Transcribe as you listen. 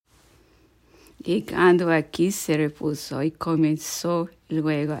Llegando aquí se repuso y comenzó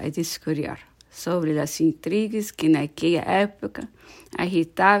luego a discutir sobre las intrigas que en aquella época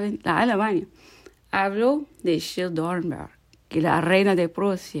agitaban la Alemania. Habló de Schildornberg, que la reina de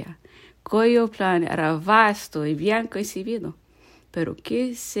Prusia, cuyo plan era vasto y bien concebido, pero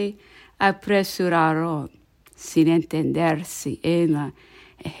que se apresuraron sin entenderse en la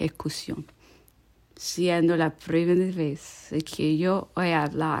ejecución, siendo la primera vez que yo oí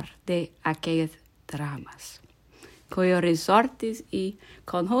hablar de aquellas dramas, cuyos resortes y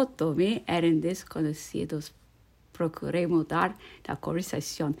conjunto me eran desconocidos. Procuré mudar la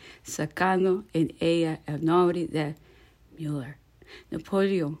conversación, sacando en ella el nombre de Müller.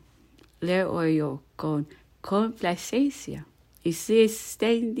 Napoleón le oyó con complacencia y se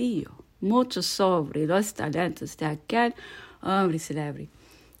extendió mucho sobre los talentos de aquel hombre célebre.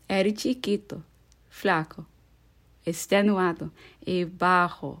 Era chiquito, flaco, extenuado y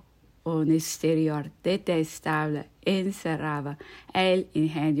bajo un exterior detestable encerraba el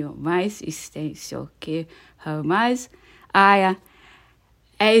ingenio más extenso que jamás haya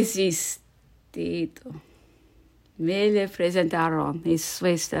existido. Me le presentaron en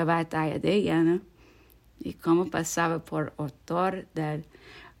suestra batalla de Jena y como pasaba por autor del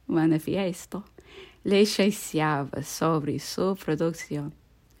manifiesto, le chanceaba sobre su producción.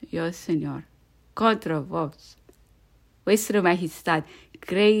 Yo, Señor, contra vos, Vuestra Majestad,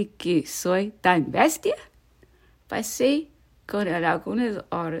 ¿cree que soy tan bestia? Pasé con él algunas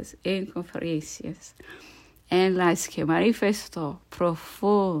horas en conferencias en las que manifestó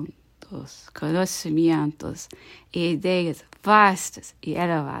profundos conocimientos e ideas vastas y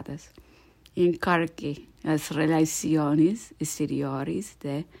elevadas. Encargué las relaciones exteriores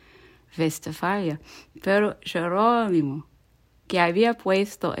de Westfalia, pero Jerónimo, que había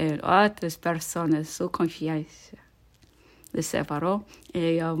puesto en otras personas su confianza, le separó y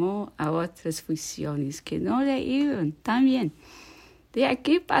le llamó a otras funciones que no le iban tan bien. De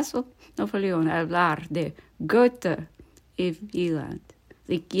aquí pasó Napoleón a hablar de Goethe y Wieland,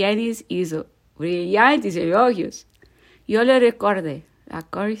 de quienes hizo brillantes elogios. Yo le recordé la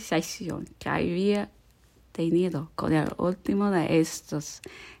conversación que había tenido con el último de estos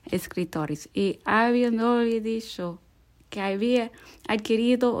escritores y habiéndole dicho que había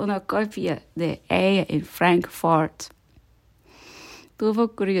adquirido una copia de ella en Frankfurt, tuvo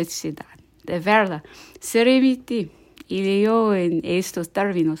curiosidad de verla. Se remitió y leyó en estos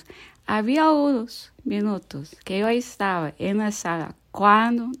términos. Había unos minutos que yo estaba en la sala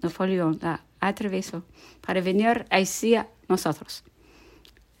cuando Napoleón la atravesó para venir hacia nosotros.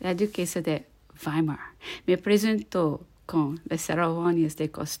 La duquesa de Weimar me presentó con las ceremonias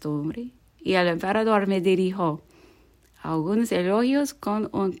de costumbre y el emperador me dirigió algunos elogios con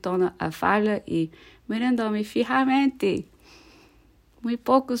un tono afable y mirándome fijamente. Muy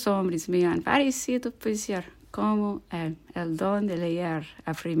pocos hombres me han parecido poseer como él el don de leer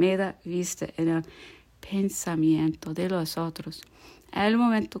a primera vista en el pensamiento de los otros. El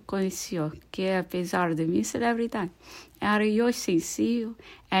momento conoció que a pesar de mi celebridad, era yo sencillo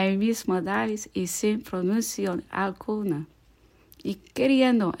en mis modales y sin pronunciación alguna. Y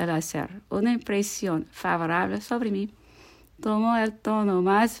queriendo él hacer una impresión favorable sobre mí, tomó el tono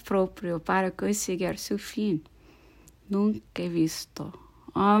más propio para conseguir su fin. Nunca he visto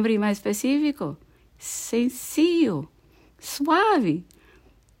hombre más específico, sencillo, suave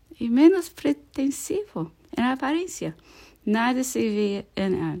y menos pretensivo en apariencia. Nada se ve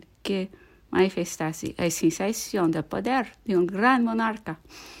en él que manifestase la sensación de poder de un gran monarca.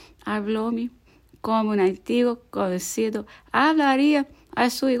 Hablóme como un antiguo conocido hablaría a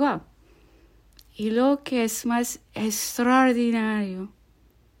su igual. Y lo que es más extraordinario,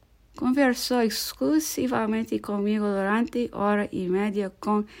 conversó exclusivamente conmigo durante hora y media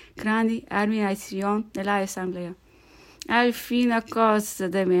con grande admiración de la asamblea. Al fin, a cosa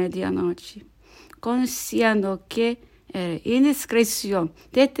de medianoche, conociendo que era indiscreción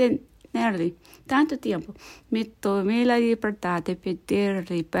detenerle tanto tiempo, me tomé la libertad de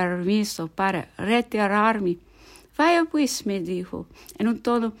pedirle permiso para retirarme. Vaya pues, me dijo, en un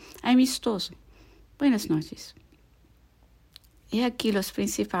tono amistoso. Buenas noches. Y aquí los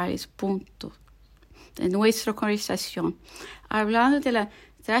principales puntos de nuestra conversación. Hablando de la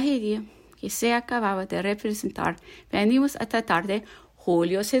tragedia que se acababa de representar, venimos a tratar de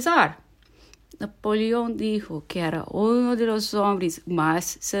Julio César. Napoleón dijo que era uno de los hombres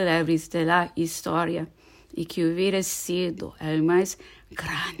más célebres de la historia y que hubiera sido el más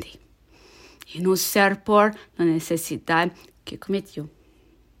grande, y no ser por la necesidad que cometió.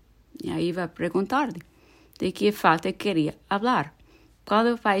 Y ahí iba a preguntarle de qué falta quería hablar.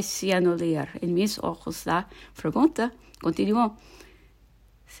 Cuando parecía no leer en mis ojos la pregunta, continuó: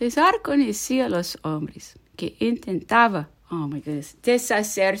 César conocía a los hombres que intentaba, oh my goodness,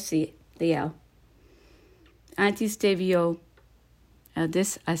 deshacerse de él. Antes debió el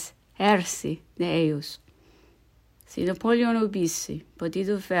deshacerse de ellos. Si Napoleón hubiese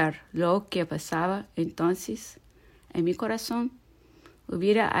podido ver lo que pasaba entonces, en mi corazón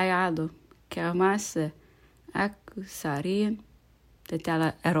hubiera hallado que jamás se acusarían de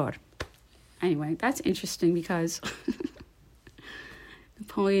tal error. Anyway, that's interesting because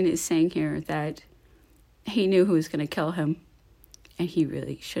Napoleon is saying here that he knew who was going to kill him, and he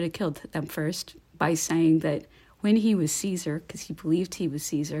really should have killed them first by saying that when he was Caesar, because he believed he was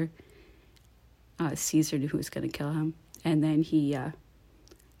Caesar, Caesar knew who was going to kill him, and then he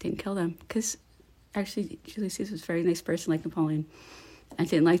didn't kill them, because actually Julius Caesar was a very nice person like Napoleon, and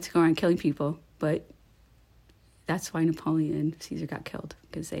didn't like to go around killing people, but that's why Napoleon and Caesar got killed,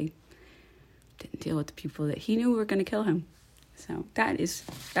 because they didn't deal with the people that he knew were going to kill him. So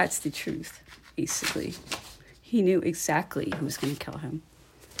that's the truth, basically. He knew exactly who was going to kill him.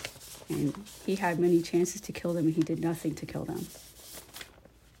 And he had many chances to kill them, and he did nothing to kill them.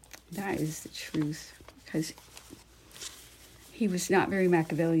 That is the truth, because he was not very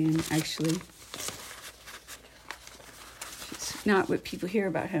Machiavellian, actually. It's not what people hear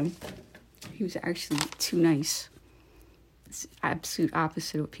about him. He was actually too nice. It's the absolute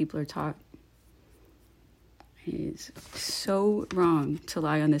opposite of what people are taught. It is so wrong to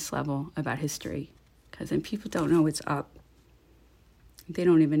lie on this level about history, because then people don't know what's up. They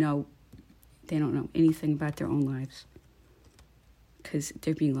don't know anything about their own lives, because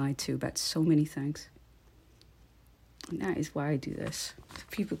they're being lied to about so many things. And that is why I do this, so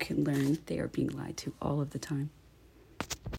people can learn they are being lied to all of the time.